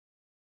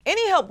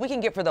Any help we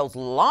can get for those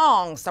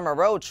long summer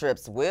road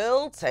trips,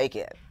 we'll take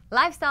it.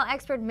 Lifestyle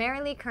expert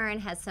Mary Lee Curran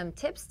has some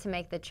tips to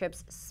make the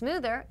trips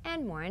smoother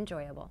and more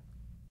enjoyable.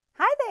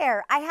 Hi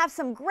there! I have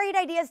some great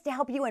ideas to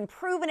help you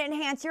improve and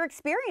enhance your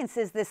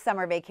experiences this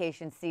summer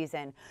vacation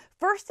season.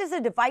 First is a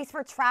device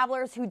for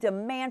travelers who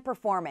demand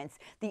performance,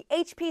 the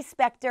HP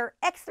Spectre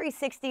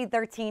X360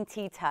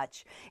 13T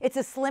Touch. It's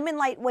a slim and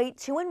lightweight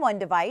 2-in-1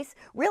 device,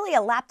 really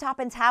a laptop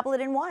and tablet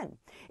in one.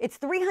 Its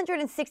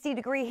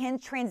 360-degree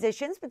hinge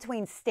transitions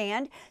between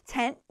stand,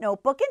 tent,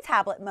 notebook, and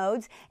tablet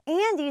modes,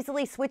 and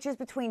easily switches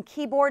between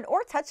keyboard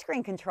or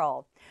touchscreen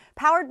control.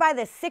 Powered by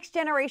the 6th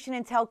generation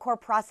Intel Core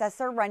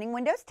processor running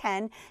Windows 10,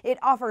 it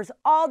offers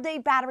all-day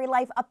battery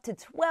life up to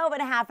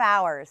 12.5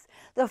 hours.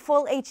 The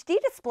full HD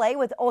display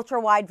with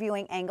ultra-wide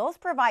viewing angles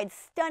provides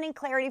stunning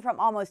clarity from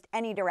almost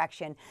any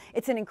direction.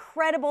 It's an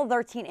incredible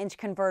 13-inch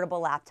convertible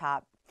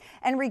laptop.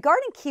 And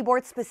regarding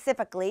keyboards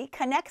specifically,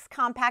 Connect's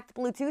compact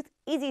Bluetooth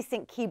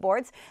EasySync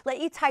keyboards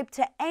let you type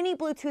to any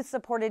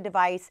Bluetooth-supported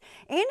device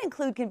and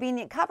include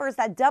convenient covers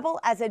that double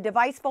as a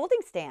device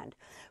folding stand.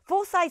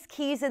 Full-size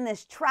keys in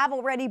this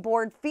travel-ready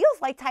board feels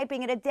like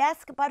typing at a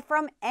desk, but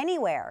from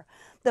anywhere.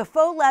 The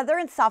faux leather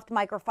and soft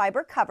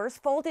microfiber covers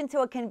fold into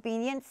a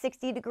convenient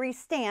 60-degree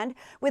stand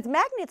with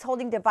magnets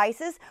holding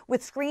devices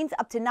with screens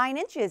up to 9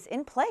 inches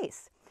in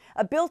place.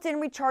 A built-in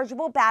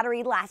rechargeable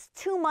battery lasts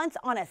 2 months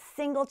on a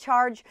single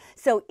charge,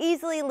 so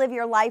easily live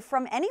your life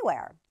from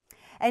anywhere.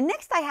 And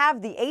next I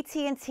have the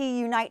AT&T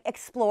Unite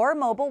Explore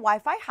mobile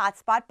Wi-Fi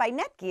hotspot by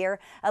Netgear,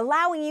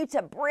 allowing you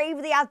to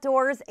brave the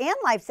outdoors and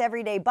life's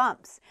everyday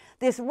bumps.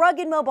 This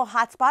rugged mobile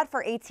hotspot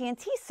for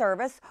AT&T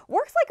service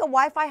works like a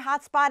Wi-Fi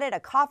hotspot at a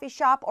coffee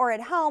shop or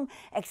at home,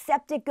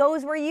 except it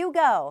goes where you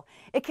go.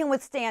 It can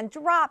withstand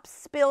drops,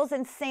 spills,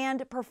 and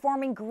sand,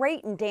 performing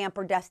great in damp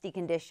or dusty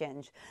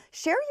conditions.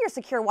 Share your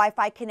secure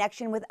Wi-Fi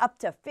connection with up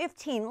to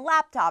 15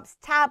 laptops,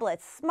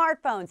 tablets,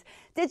 smartphones,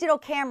 digital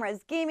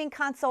cameras, gaming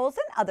consoles,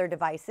 and other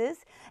devices.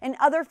 And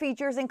other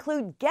features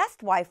include guest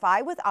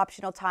Wi-Fi with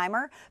optional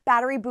timer,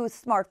 battery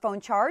boost smartphone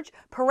charge,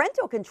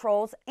 parental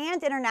controls,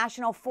 and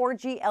international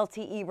 4G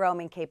LTE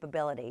roaming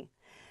capability.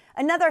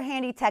 Another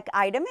handy tech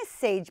item is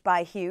Sage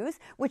by Hughes,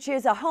 which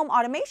is a home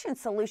automation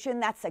solution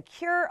that's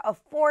secure,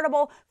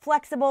 affordable,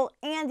 flexible,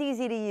 and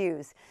easy to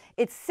use.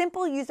 Its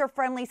simple,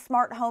 user-friendly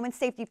smart home and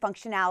safety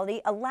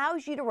functionality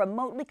allows you to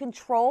remotely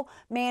control,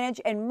 manage,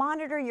 and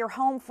monitor your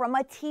home from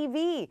a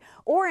TV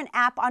or an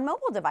app on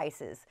mobile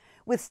devices.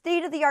 With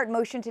state-of-the-art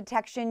motion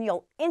detection,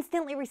 you'll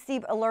instantly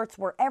receive alerts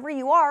wherever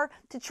you are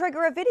to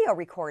trigger a video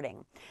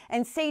recording.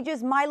 And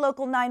Sage's My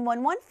Local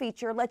 911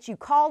 feature lets you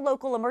call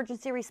local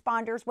emergency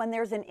responders when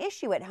there's an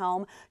issue at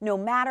home, no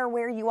matter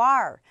where you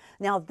are.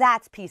 Now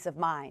that's peace of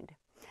mind.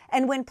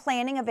 And when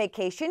planning a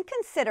vacation,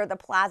 consider the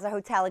Plaza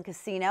Hotel and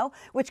Casino,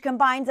 which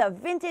combines a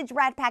vintage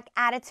Rat Pack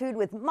attitude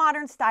with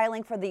modern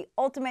styling for the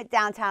ultimate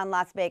downtown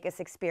Las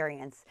Vegas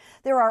experience.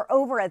 There are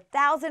over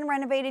 1,000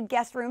 renovated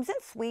guest rooms and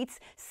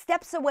suites,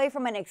 steps away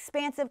from an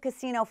expansive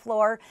casino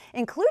floor,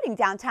 including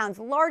downtown's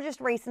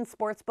largest race and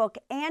sports book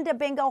and a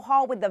bingo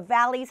hall with the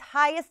Valley's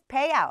highest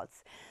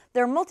payouts.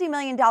 Their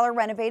multi-million-dollar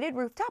renovated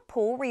rooftop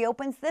pool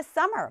reopens this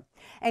summer.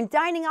 And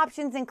dining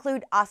options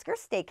include Oscar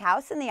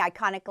Steakhouse in the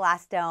iconic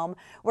glass dome,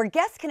 where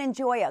guests can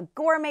enjoy a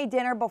gourmet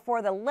dinner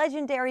before the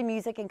legendary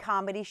music and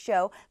comedy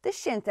show The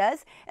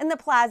Shintas in the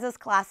Plaza's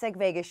classic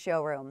Vegas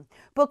showroom.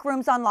 Book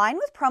rooms online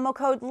with promo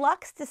code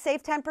LUX to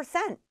save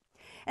 10%.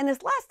 And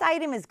this last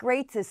item is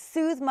great to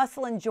soothe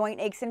muscle and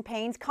joint aches and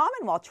pains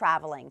common while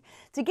traveling.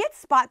 To get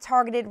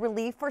spot-targeted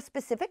relief for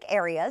specific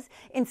areas,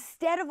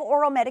 instead of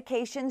oral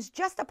medications,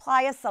 just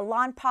apply a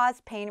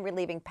Salonpas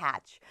pain-relieving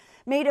patch.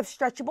 Made of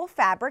stretchable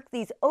fabric,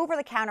 these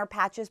over-the-counter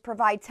patches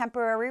provide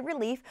temporary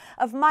relief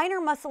of minor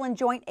muscle and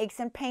joint aches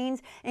and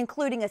pains,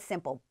 including a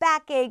simple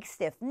backache,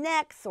 stiff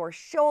neck, sore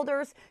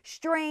shoulders,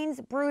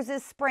 strains,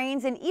 bruises,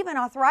 sprains, and even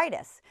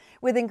arthritis.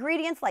 With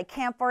ingredients like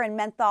camphor and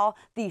menthol,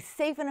 these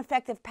safe and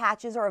effective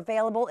patches are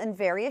available in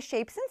various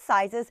shapes and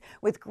sizes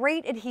with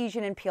great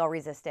adhesion and peel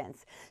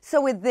resistance.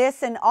 So with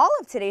this and all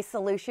of today's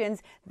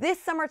solutions,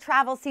 this summer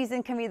travel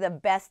season can be the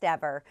best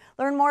ever.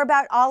 Learn more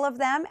about all of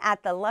them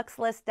at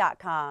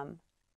theluxlist.com.